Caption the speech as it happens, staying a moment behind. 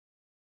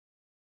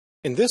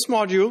In this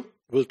module,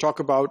 we'll talk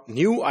about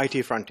new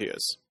IT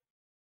frontiers: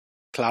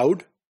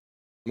 cloud,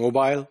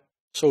 mobile,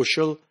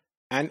 social,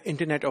 and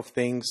Internet of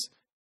Things,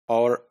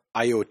 or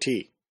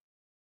IoT.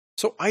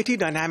 So IT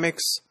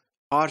dynamics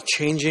are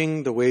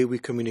changing the way we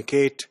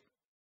communicate,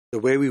 the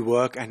way we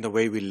work, and the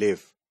way we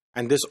live.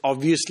 And this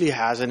obviously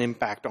has an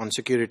impact on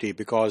security,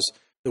 because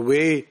the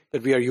way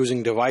that we are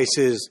using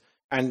devices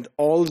and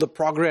all the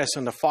progress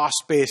and the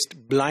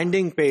fast-paced,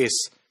 blinding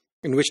pace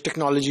in which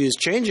technology is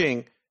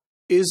changing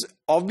is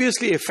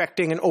obviously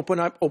affecting and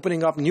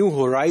opening up new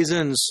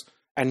horizons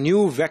and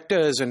new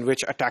vectors in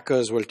which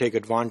attackers will take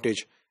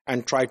advantage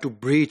and try to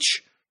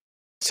breach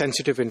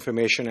sensitive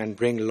information and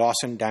bring loss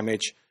and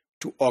damage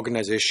to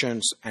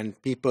organizations and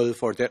people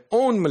for their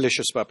own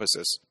malicious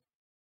purposes.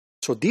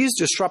 So these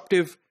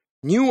disruptive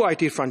new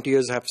IT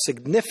frontiers have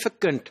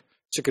significant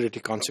security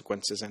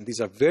consequences, and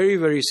these are very,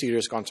 very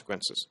serious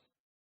consequences.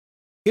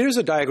 Here is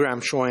a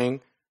diagram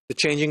showing the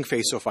changing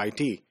face of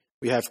IT.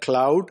 We have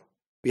cloud,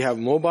 we have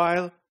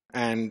mobile,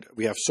 and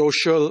we have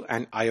social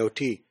and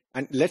IoT.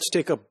 And let's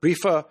take a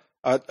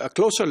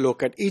closer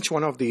look at each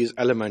one of these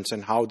elements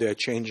and how they're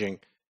changing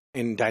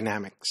in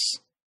dynamics.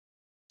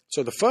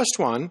 So the first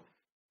one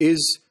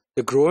is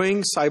the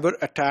growing cyber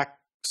attack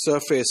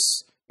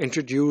surface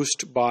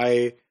introduced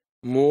by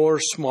more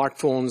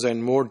smartphones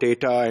and more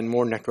data and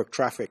more network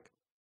traffic.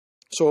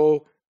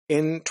 So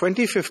in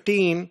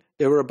 2015,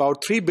 there were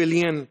about 3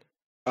 billion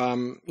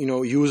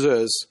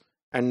users,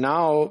 and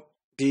now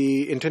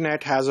the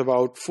internet has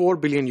about 4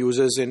 billion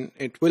users, and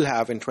it will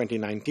have in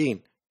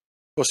 2019.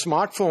 For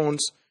smartphones,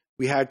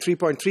 we had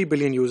 3.3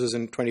 billion users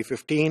in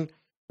 2015,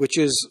 which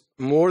is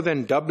more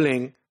than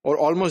doubling or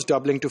almost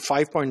doubling to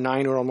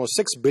 5.9 or almost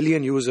 6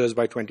 billion users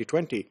by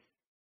 2020.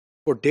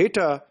 For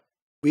data,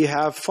 we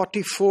have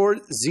 44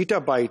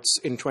 zettabytes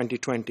in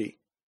 2020.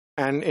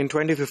 And in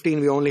 2015,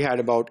 we only had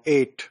about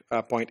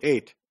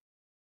 8.8.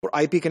 For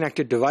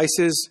IP-connected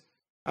devices,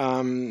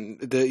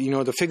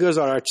 the figures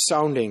are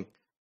astounding.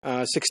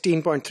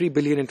 16.3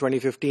 billion in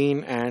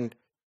 2015 and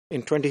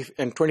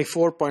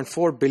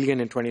 24.4 billion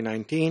in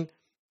 2019.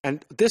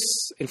 And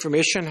this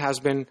information has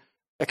been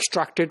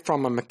extracted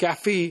from a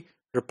McAfee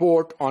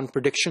report on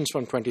predictions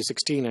from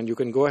 2016. And you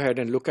can go ahead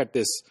and look at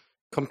this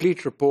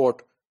complete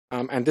report.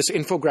 And this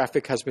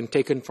infographic has been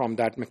taken from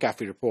that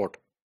McAfee report.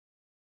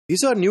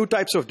 These are new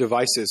types of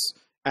devices,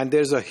 and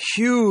there's a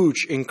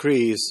huge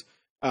increase,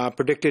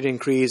 predicted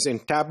increase in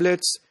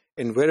tablets,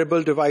 in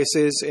wearable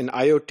devices, in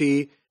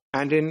IoT,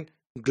 and in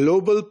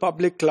global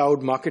public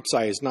cloud market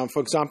size. Now,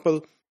 for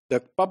example,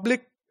 the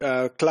public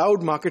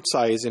cloud market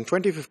size in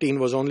 2015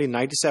 was only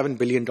 $97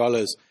 billion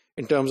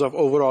in terms of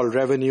overall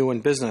revenue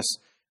and business.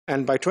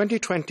 And by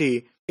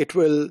 2020, it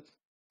will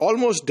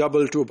almost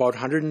double to about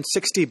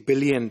 $160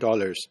 billion.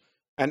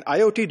 And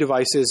IoT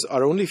devices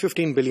are only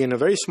 15 billion, a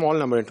very small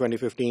number in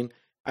 2015.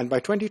 And by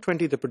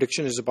 2020, the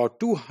prediction is about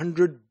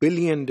 200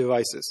 billion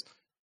devices.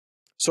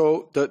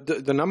 So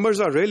the numbers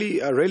are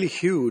really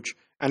huge.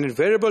 And in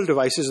wearable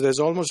devices, there's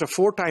almost a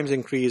 4 times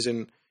increase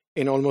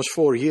in almost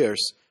 4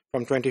 years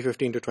from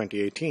 2015 to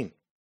 2018.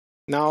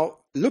 Now,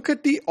 look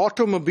at the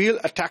automobile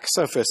attack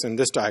surface in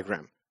this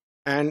diagram.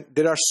 And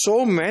there are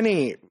so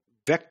many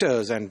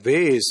vectors and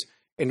ways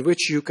in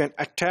which you can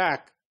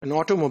attack an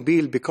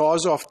automobile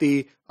because of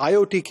the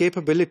IoT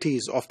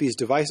capabilities of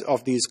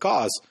these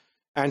cars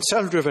and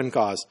self-driven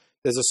cars.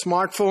 There's a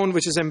smartphone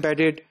which is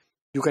embedded.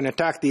 You can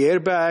attack the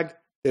airbag.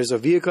 There's a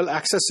vehicle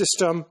access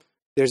system.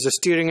 There's a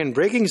steering and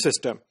braking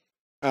system.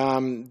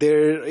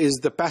 There is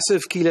the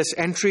passive keyless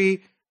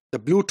entry, the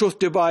Bluetooth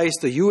device,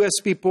 the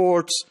USB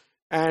ports,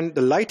 and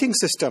the lighting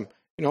system.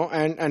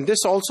 And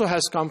this also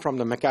has come from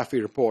the McAfee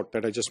report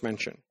that I just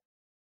mentioned.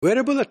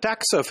 Wearable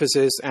attack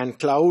surfaces and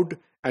cloud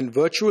and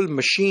virtual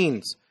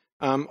machines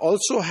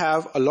also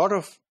have a lot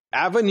of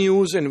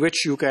avenues in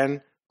which you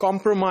can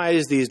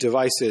compromise these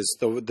devices,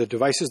 the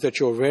devices that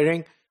you're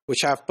wearing, which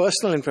have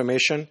personal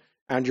information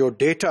and your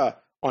data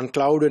on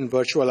cloud and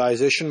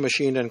virtualization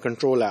machine and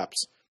control apps.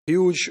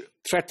 Huge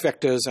threat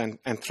vectors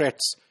and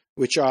threats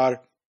which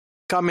are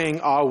coming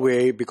our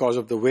way because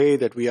of the way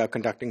that we are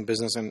conducting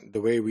business and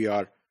the way we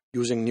are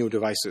using new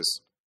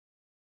devices.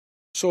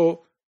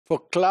 So for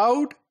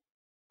cloud,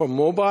 for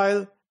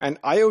mobile,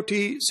 and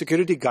IoT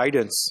security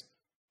guidance,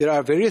 there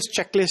are various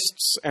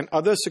checklists and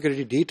other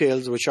security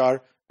details which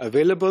are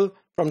available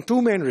from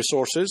 2 main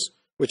resources,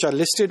 which are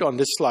listed on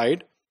this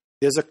slide.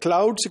 There's a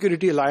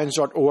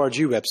cloudsecurityalliance.org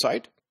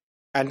website,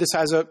 and this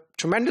has a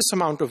tremendous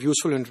amount of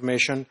useful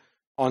information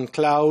on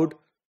cloud,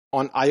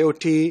 on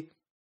IoT,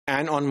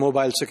 and on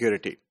mobile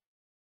security.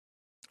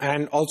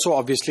 And also,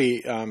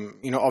 obviously,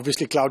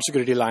 Cloud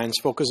Security Alliance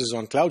focuses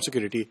on cloud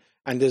security,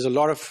 and there's a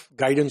lot of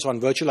guidance on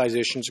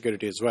virtualization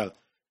security as well.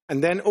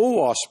 And then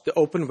OWASP, the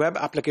Open Web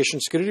Application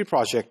Security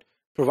Project,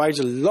 provides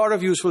a lot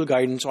of useful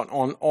guidance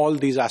on all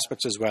these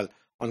aspects as well,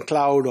 on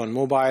cloud, on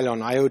mobile, on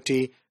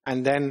IoT.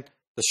 And then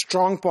the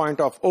strong point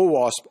of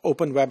OWASP,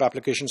 Open Web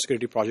Application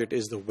Security Project,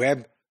 is the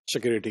Web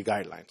Security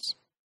Guidelines.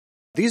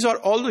 These are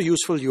all the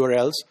useful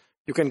URLs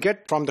you can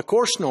get from the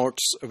course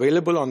notes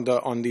available on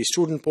the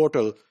student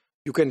portal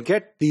you can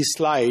get these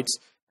slides,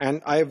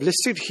 and I have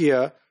listed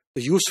here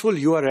the useful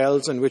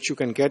URLs in which you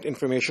can get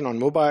information on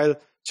mobile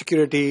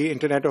security,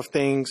 Internet of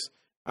Things,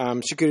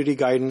 security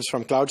guidance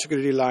from Cloud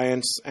Security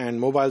Alliance, and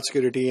mobile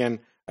security, and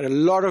a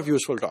lot of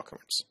useful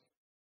documents.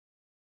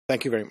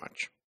 Thank you very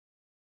much.